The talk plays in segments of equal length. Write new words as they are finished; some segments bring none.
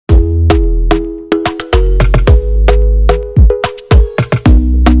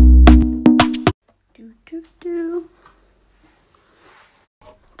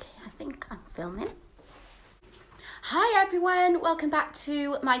everyone, welcome back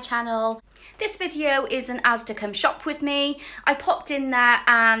to my channel. This video is an Asda come shop with me. I popped in there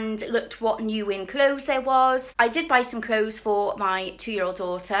and looked what new in clothes there was. I did buy some clothes for my 2-year-old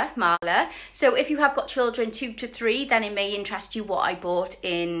daughter, Marla. So if you have got children 2 to 3, then it may interest you what I bought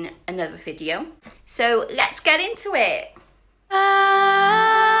in another video. So let's get into it.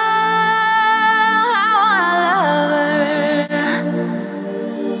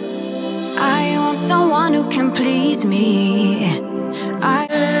 I want someone who can please me.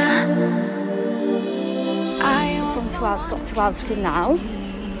 Got to Asda now.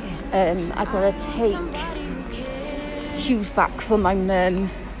 I gotta take shoes back for my mum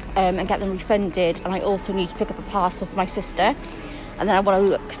and get them refunded, and I also need to pick up a parcel for my sister, and then I want to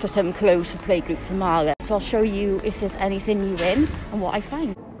look for some clothes for playgroup for Marla. So I'll show you if there's anything new in and what I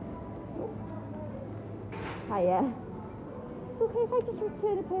find. Hiya. It's okay if I just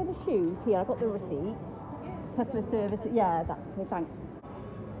return a pair of shoes? Here, I've got the receipt. Customer service, yeah, that's okay, thanks.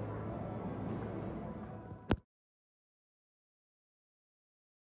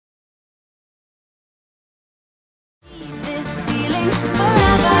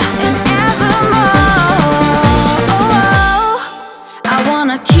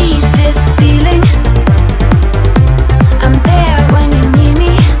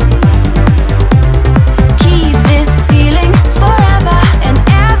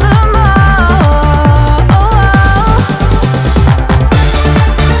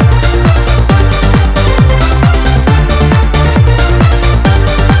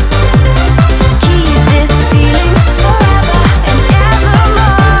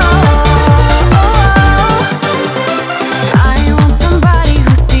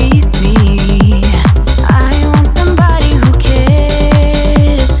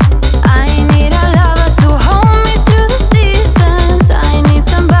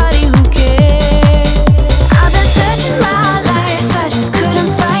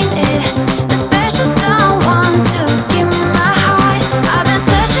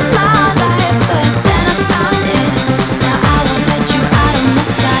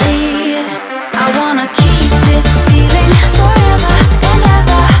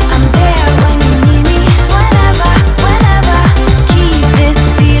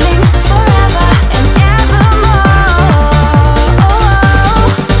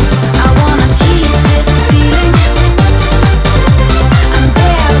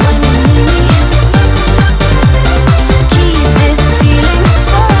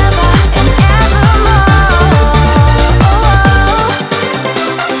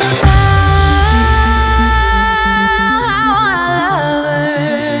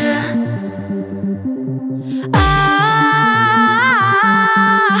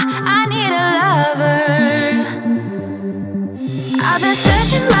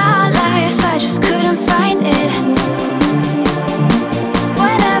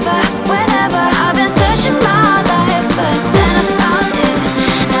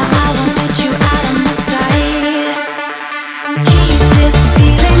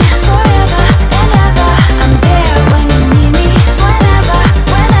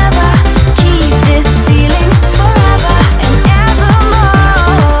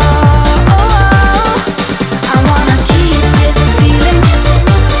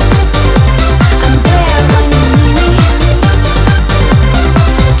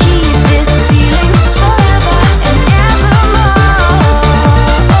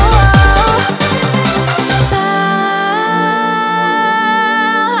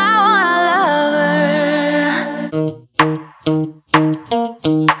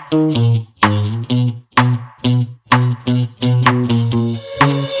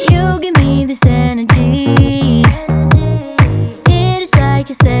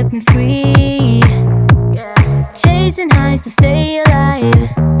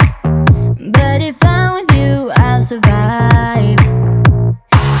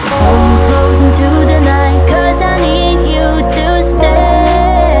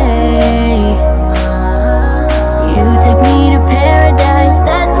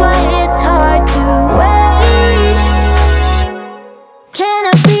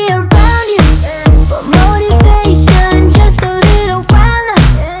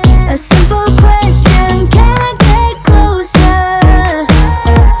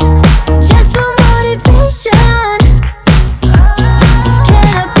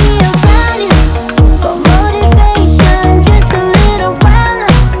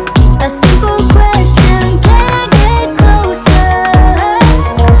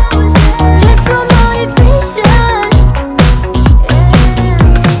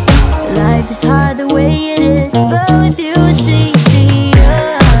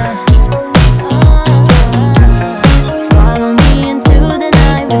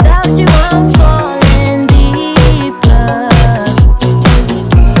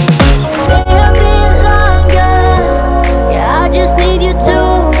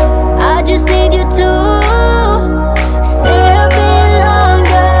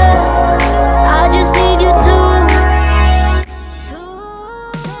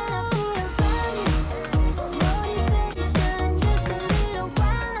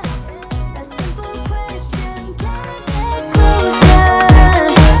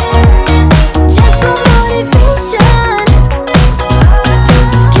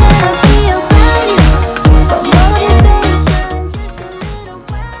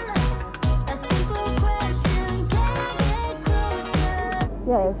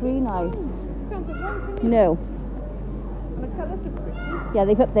 3 now. Can't put one, can you? No. And the colours are pretty. Yeah,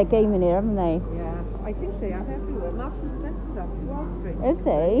 they've upped their game in here, haven't they? Yeah, I think they have everywhere. Marks and Spencer's up Wall Street. Have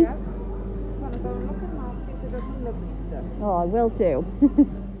they? Yeah. Want to go and look at Marks because there's some lovely stuff. Oh, I will do.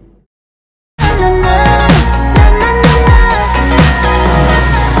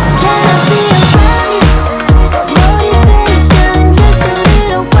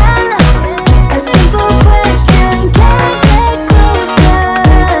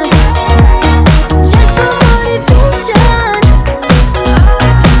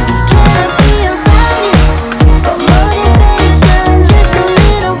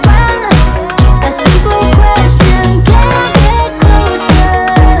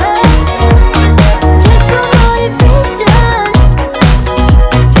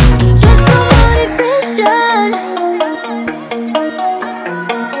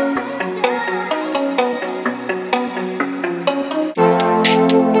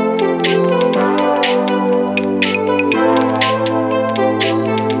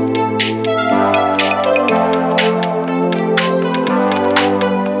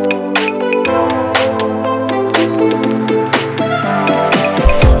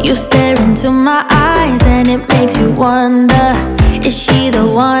 You stare into my eyes and it makes you wonder, is she the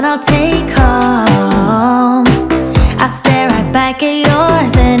one I'll take home? I stare right back at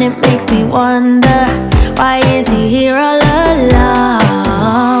yours and it makes me wonder, why is he here all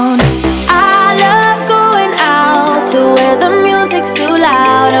alone? I love going out to where the music's too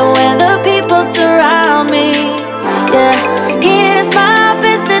loud and where the people surround me. Yeah, here's my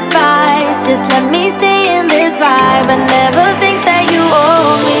best advice, just let me stay in this vibe and never think that you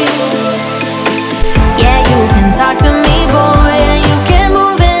owe me. Yeah, you can talk to me, boy, and you can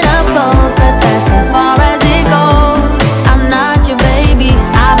move it up close, but that's as far as it goes. I'm not your baby,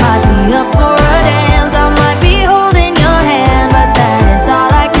 I might be up for a dance, I might be holding your hand, but that is all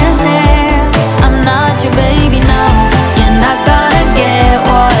I can stand. I'm not your baby, no, you're not gonna get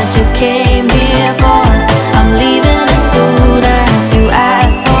what you came here for. I'm leaving as soon as you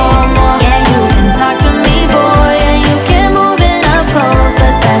ask for more. Yeah, you can talk to me, boy, and you can move it up close,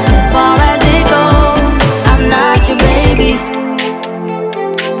 but that's as far as it goes. I'm not your baby.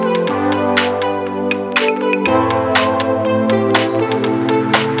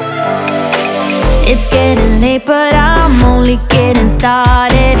 It's getting late, but I'm only getting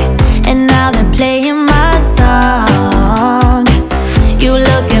started, and now they're playing my song. You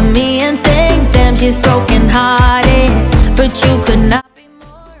look at me and think, damn, she's broken hearted, but you could not be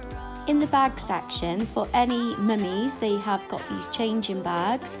more wrong. In the bag section, for any mummies, they have got these changing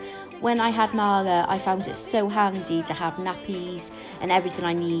bags. When I had Marla, I found it so handy to have nappies and everything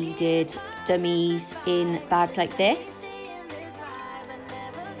I needed, dummies, in bags like this.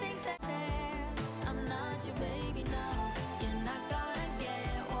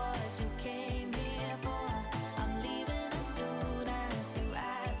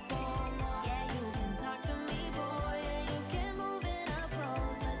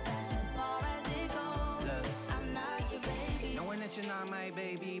 You're not my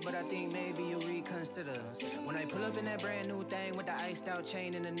baby, but I think maybe you'll reconsider. When I pull up in that brand new thing with the iced out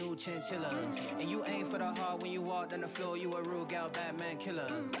chain and the new chinchilla, and you aim for the heart when you walk on the floor, you a real gal Batman killer.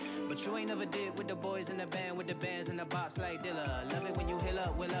 But you ain't never did with the boys in the band, with the bands and the bops like Dilla. Love it when you hill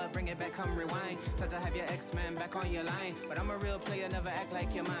up, will up, bring it back, come rewind. Touch to have your ex-man back on your line. But I'm a real player, never act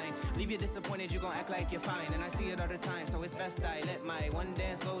like you're mine. Leave you disappointed, you gon' act like you're fine. And I see it all the time, so it's best I let my one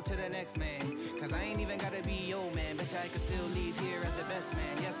dance go to the next man. Cause I ain't even gotta be your man, bet I could still leave here as the best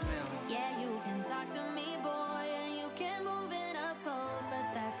man, yes ma'am. Yeah, you can talk to me, boy, and you can move it up close,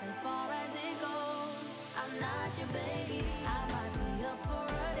 but that's as far as it goes. I'm not your baby, I might be up for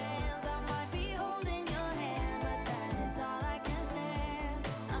a dance, I might be holding your hand, but that is all I can stand.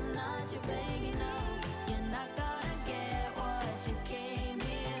 I'm not your baby, no, you're not gonna get what you came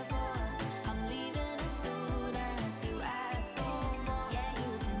here for. I'm leaving as soon as you ask for more. Yeah,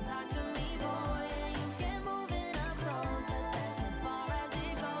 you can talk to me, boy, and you can move it up close, but that's as far as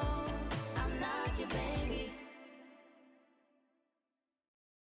it goes. I'm not your baby.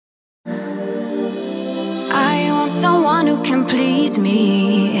 I want someone who can please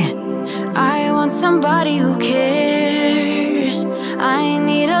me. I want somebody who cares. I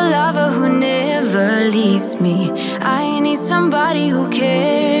need a lover who never leaves me. I need somebody who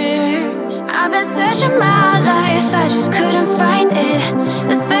cares. I've been searching my life, I just couldn't find it.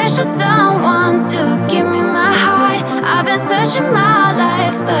 The special someone to give me my heart. I've been searching my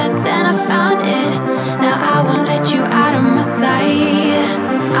life,